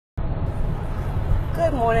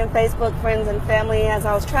Good morning, Facebook friends and family. As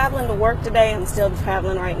I was traveling to work today, I'm still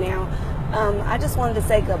traveling right now. I just wanted to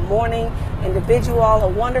say good morning and to bid you all a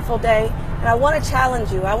wonderful day. And I want to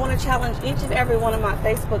challenge you. I want to challenge each and every one of my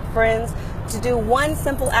Facebook friends to do one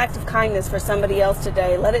simple act of kindness for somebody else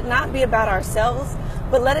today. Let it not be about ourselves,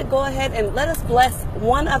 but let it go ahead and let us bless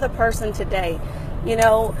one other person today. You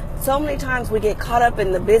know, so many times we get caught up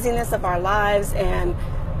in the busyness of our lives and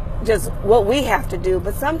just what we have to do.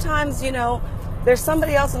 But sometimes, you know, there's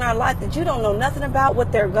somebody else in our life that you don't know nothing about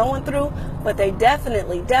what they're going through, but they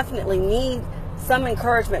definitely need some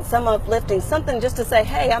encouragement, some uplifting, something just to say,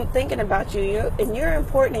 hey, I'm thinking about you, and you're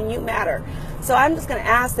important and you matter. So I'm just going to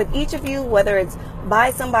ask that each of you, whether it's buy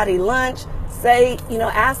somebody lunch, say, you know,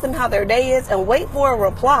 ask them how their day is and wait for a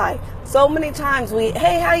reply. So many times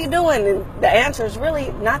hey, how you doing? And the answer is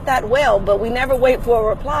really not that well, but we never wait for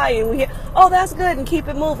a reply and we hear, oh, that's good, and keep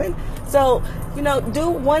it moving. So, you know, do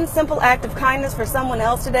one simple act of kindness for someone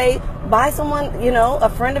else today. Buy someone, you know, a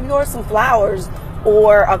friend of yours some flowers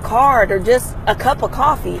or a card or just a cup of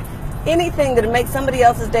coffee. Anything that makes somebody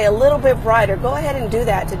else's day a little bit brighter. Go ahead and do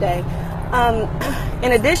that today.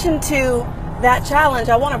 In addition to that challenge,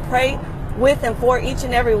 I want to pray with and for each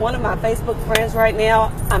and every one of my Facebook friends right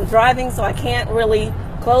now. I'm driving, so I can't really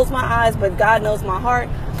close my eyes, but God knows my heart.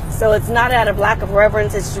 So it's not out of lack of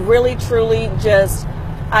reverence. It's really, truly just,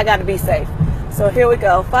 I got to be safe. So here we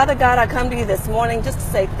go. Father God, I come to you this morning just to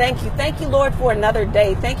say thank you. Thank you, Lord, for another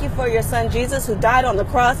day. Thank you for your son, Jesus, who died on the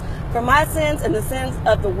cross for my sins and the sins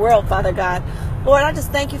of the world, Father God. Lord, I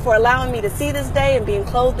just thank you for allowing me to see this day and being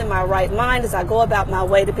clothed in my right mind as I go about my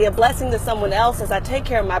way, to be a blessing to someone else as I take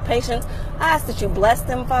care of my patients. I ask that you bless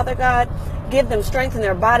them, Father God. Give them strength in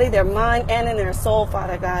their body, their mind, and in their soul,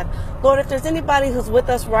 Father God. Lord, if there's anybody who's with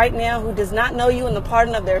us right now who does not know you and the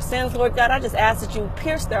pardon of their sins, Lord God, I just ask that you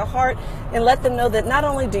pierce their heart and let them know that not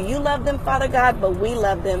only do you love them, Father God, but we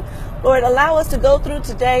love them. Lord, allow us to go through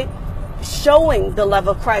today showing the love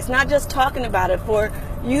of Christ, not just talking about it. For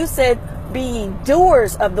you said, be ye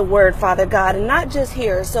doers of the word, Father God, and not just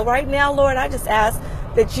hearers. So right now, Lord, I just ask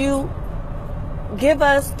that you give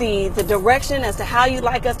us the direction as to how you'd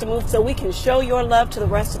like us to move so we can show your love to the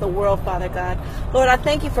rest of the world, Father God. Lord, I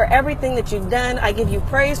thank you for everything that you've done. I give you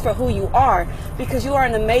praise for who you are, because you are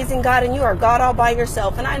an amazing God and you are God all by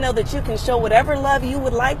yourself. And I know that you can show whatever love you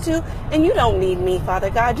would like to, and you don't need me, Father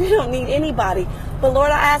God. You don't need anybody. But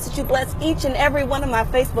Lord, I ask that you bless each and every one of my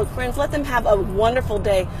Facebook friends. Let them have a wonderful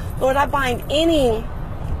day. Lord, I bind any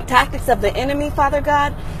tactics of the enemy, Father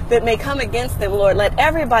God, that may come against them, Lord. Let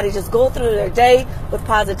everybody just go through their day with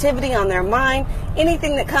positivity on their mind.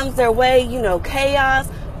 Anything that comes their way, you know, chaos,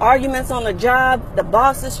 arguments on the job, the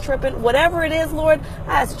boss is tripping, whatever it is, Lord,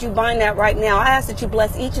 I ask that you bind that right now. I ask that you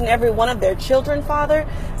bless each and every one of their children, Father,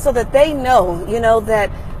 so that they know, you know, that,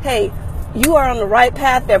 hey, you are on the right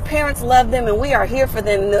path. Their parents love them, and we are here for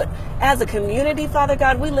them. As a community, Father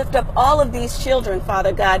God, we lift up all of these children,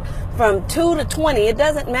 Father God, from 2 to 20. It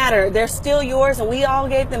doesn't matter. They're still yours, and we all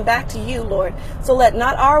gave them back to you, Lord. So let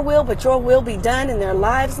not our will, but your will be done in their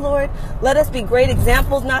lives, Lord. Let us be great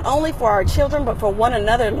examples, not only for our children, but for one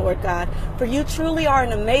another, Lord God. For you truly are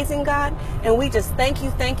an amazing God, and we just thank you,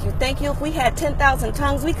 thank you, thank you. If we had 10,000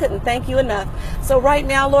 tongues, we couldn't thank you enough. So right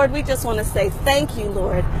now, Lord, we just want to say thank you,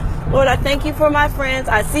 Lord. Lord, I thank you for my friends.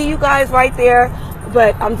 I see you guys right there,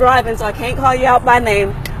 but I'm driving, so I can't call you out by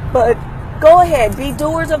name. But go ahead, be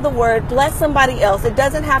doers of the word. Bless somebody else. It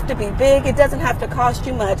doesn't have to be big. It doesn't have to cost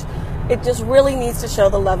you much. It just really needs to show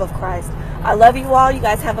the love of Christ. I love you all. You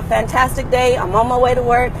guys have a fantastic day. I'm on my way to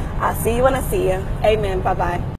work. I'll see you when I see you. Amen. Bye-bye.